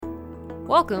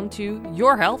Welcome to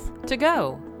Your Health to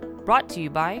Go, brought to you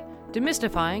by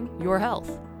Demystifying Your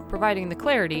Health, providing the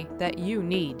clarity that you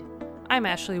need. I'm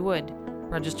Ashley Wood,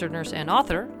 registered nurse and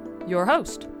author, your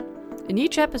host. In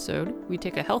each episode, we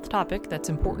take a health topic that's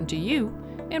important to you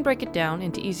and break it down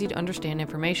into easy to understand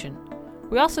information.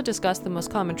 We also discuss the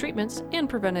most common treatments and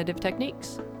preventative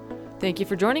techniques. Thank you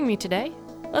for joining me today.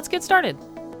 Let's get started.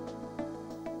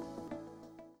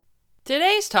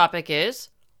 Today's topic is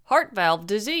heart valve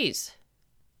disease.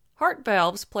 Heart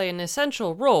valves play an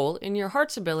essential role in your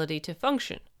heart's ability to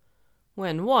function.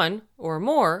 When one or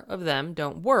more of them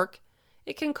don't work,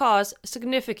 it can cause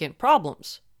significant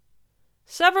problems.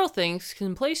 Several things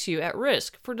can place you at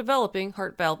risk for developing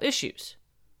heart valve issues.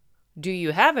 Do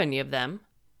you have any of them?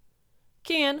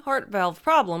 Can heart valve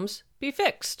problems be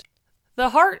fixed? The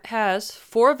heart has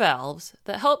 4 valves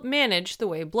that help manage the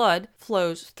way blood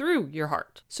flows through your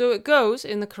heart, so it goes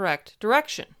in the correct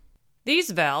direction. These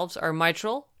valves are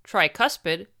mitral,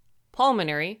 tricuspid,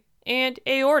 pulmonary, and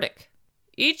aortic.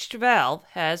 Each valve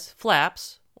has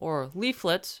flaps, or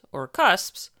leaflets, or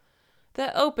cusps,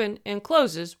 that open and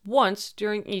closes once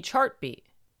during each heartbeat.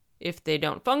 If they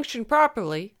don't function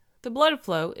properly, the blood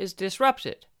flow is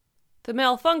disrupted. The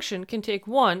malfunction can take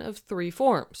one of 3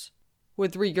 forms.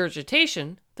 With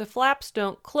regurgitation, the flaps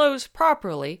don't close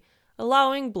properly,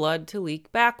 allowing blood to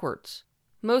leak backwards.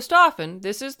 Most often,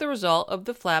 this is the result of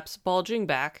the flaps bulging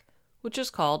back, which is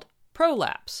called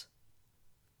prolapse.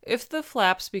 If the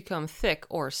flaps become thick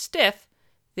or stiff,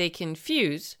 they can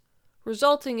fuse,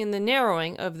 resulting in the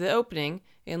narrowing of the opening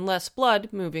and less blood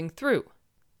moving through.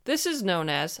 This is known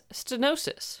as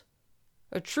stenosis.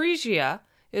 Atresia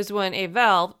is when a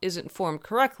valve isn't formed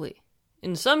correctly.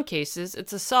 In some cases,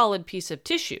 it's a solid piece of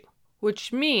tissue,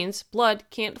 which means blood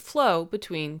can't flow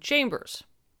between chambers.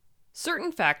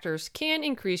 Certain factors can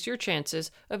increase your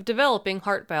chances of developing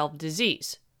heart valve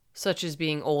disease, such as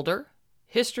being older,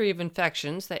 history of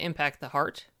infections that impact the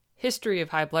heart, history of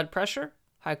high blood pressure,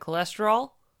 high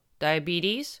cholesterol,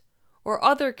 diabetes, or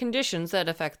other conditions that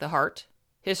affect the heart,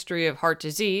 history of heart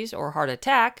disease or heart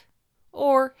attack,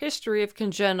 or history of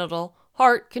congenital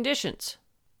heart conditions.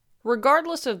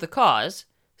 Regardless of the cause,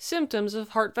 symptoms of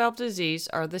heart valve disease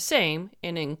are the same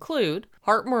and include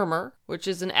heart murmur, which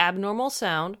is an abnormal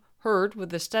sound heard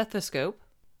with a stethoscope,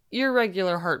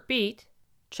 irregular heartbeat,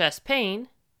 chest pain,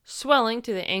 swelling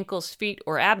to the ankles, feet,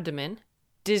 or abdomen,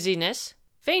 dizziness,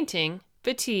 fainting,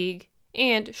 fatigue,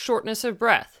 and shortness of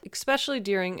breath, especially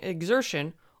during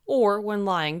exertion or when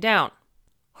lying down.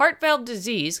 Heart valve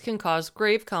disease can cause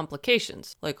grave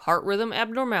complications like heart rhythm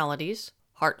abnormalities,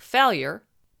 heart failure,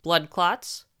 blood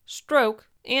clots, stroke,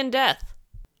 and death.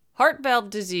 Heart valve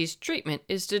disease treatment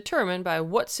is determined by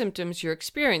what symptoms you're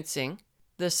experiencing,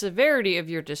 the severity of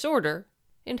your disorder,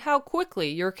 and how quickly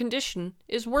your condition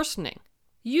is worsening.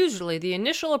 Usually, the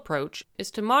initial approach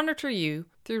is to monitor you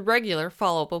through regular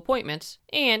follow-up appointments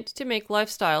and to make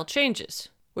lifestyle changes,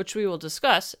 which we will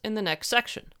discuss in the next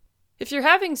section. If you're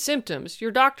having symptoms, your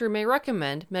doctor may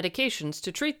recommend medications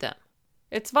to treat them.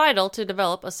 It's vital to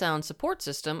develop a sound support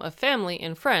system of family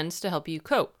and friends to help you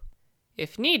cope.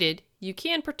 If needed, you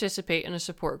can participate in a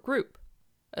support group.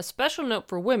 A special note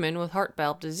for women with heart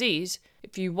valve disease: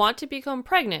 if you want to become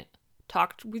pregnant,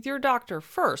 talk with your doctor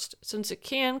first, since it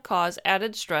can cause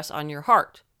added stress on your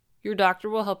heart. Your doctor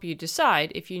will help you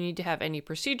decide if you need to have any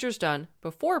procedures done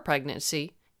before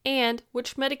pregnancy and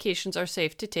which medications are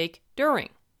safe to take during.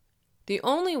 The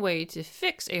only way to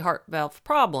fix a heart valve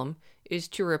problem is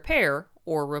to repair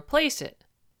or replace it.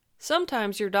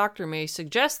 Sometimes your doctor may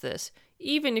suggest this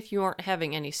even if you aren't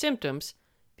having any symptoms,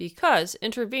 because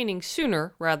intervening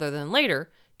sooner rather than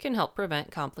later can help prevent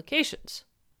complications.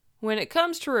 When it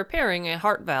comes to repairing a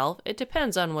heart valve, it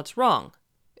depends on what's wrong.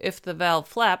 If the valve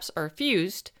flaps are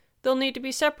fused, they'll need to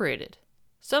be separated.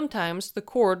 Sometimes the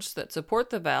cords that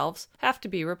support the valves have to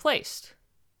be replaced.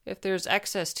 If there's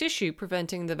excess tissue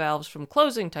preventing the valves from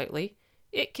closing tightly,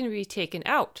 it can be taken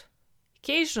out.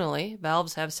 Occasionally,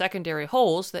 valves have secondary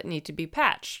holes that need to be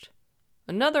patched.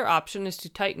 Another option is to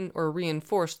tighten or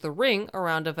reinforce the ring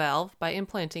around a valve by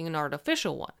implanting an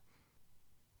artificial one.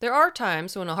 There are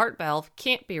times when a heart valve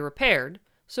can't be repaired,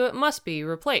 so it must be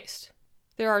replaced.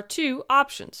 There are 2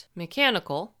 options: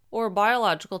 mechanical or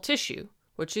biological tissue,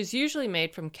 which is usually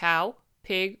made from cow,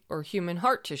 pig, or human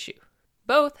heart tissue.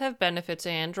 Both have benefits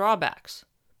and drawbacks.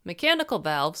 Mechanical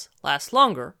valves last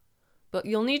longer, but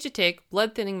you'll need to take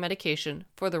blood-thinning medication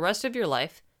for the rest of your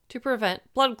life to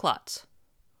prevent blood clots.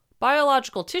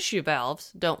 Biological tissue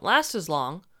valves don't last as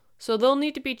long, so they'll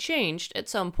need to be changed at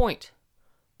some point.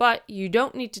 But you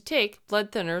don't need to take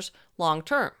blood thinners long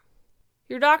term.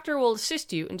 Your doctor will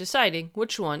assist you in deciding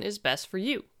which one is best for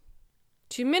you.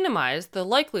 To minimize the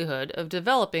likelihood of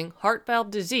developing heart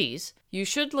valve disease, you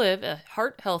should live a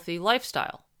heart-healthy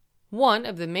lifestyle. One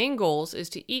of the main goals is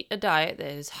to eat a diet that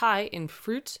is high in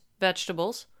fruits,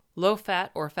 vegetables,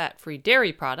 low-fat or fat-free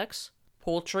dairy products,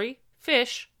 poultry,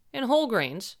 fish, and whole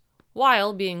grains,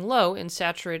 while being low in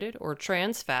saturated or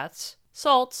trans fats,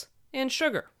 salts, and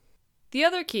sugar. The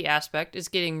other key aspect is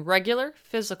getting regular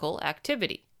physical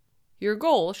activity. Your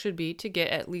goal should be to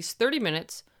get at least 30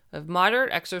 minutes of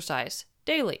moderate exercise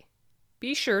daily.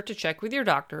 Be sure to check with your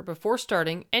doctor before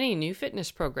starting any new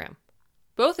fitness program.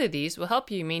 Both of these will help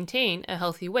you maintain a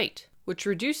healthy weight, which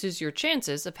reduces your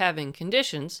chances of having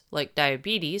conditions like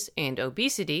diabetes and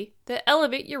obesity that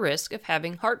elevate your risk of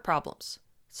having heart problems.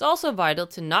 It's also vital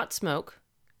to not smoke,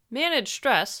 manage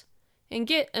stress, and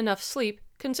get enough sleep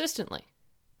consistently.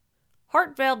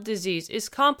 Heart valve disease is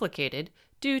complicated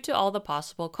due to all the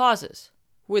possible causes.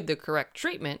 With the correct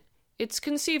treatment, it's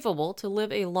conceivable to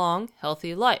live a long,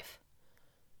 healthy life.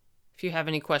 If you have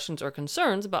any questions or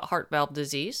concerns about heart valve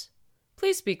disease,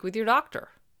 please speak with your doctor.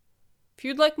 If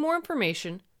you'd like more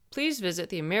information, please visit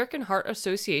the American Heart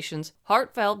Association's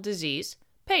Heart Valve Disease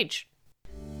page.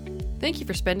 Thank you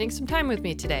for spending some time with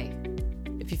me today.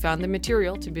 If you found the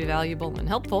material to be valuable and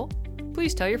helpful,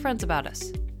 please tell your friends about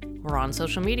us. We're on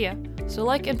social media, so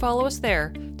like and follow us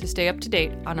there to stay up to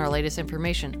date on our latest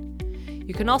information.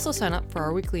 You can also sign up for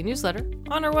our weekly newsletter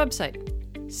on our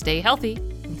website. Stay healthy,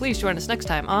 and please join us next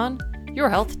time on Your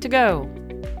Health to Go.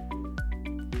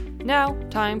 Now,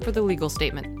 time for the legal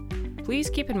statement. Please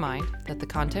keep in mind that the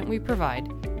content we provide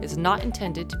is not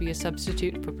intended to be a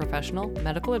substitute for professional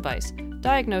medical advice,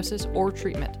 diagnosis, or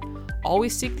treatment.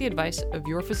 Always seek the advice of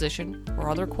your physician or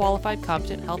other qualified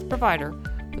competent health provider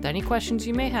with any questions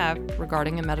you may have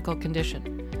regarding a medical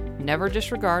condition. Never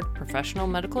disregard professional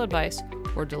medical advice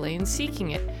or delay in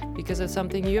seeking it because of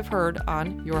something you have heard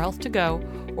on Your Health to Go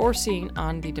or seen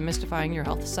on the Demystifying Your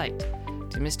Health site.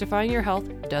 Demystifying Your Health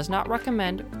does not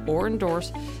recommend or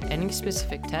endorse any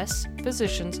specific tests,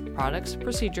 physicians, products,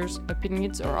 procedures,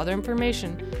 opinions, or other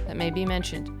information that may be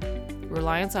mentioned.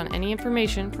 Reliance on any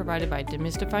information provided by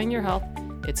Demystifying Your Health,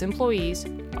 its employees,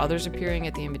 others appearing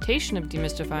at the invitation of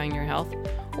Demystifying Your Health,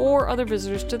 or other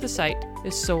visitors to the site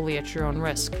is solely at your own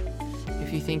risk.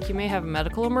 If you think you may have a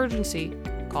medical emergency,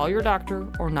 call your doctor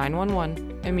or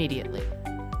 911 immediately.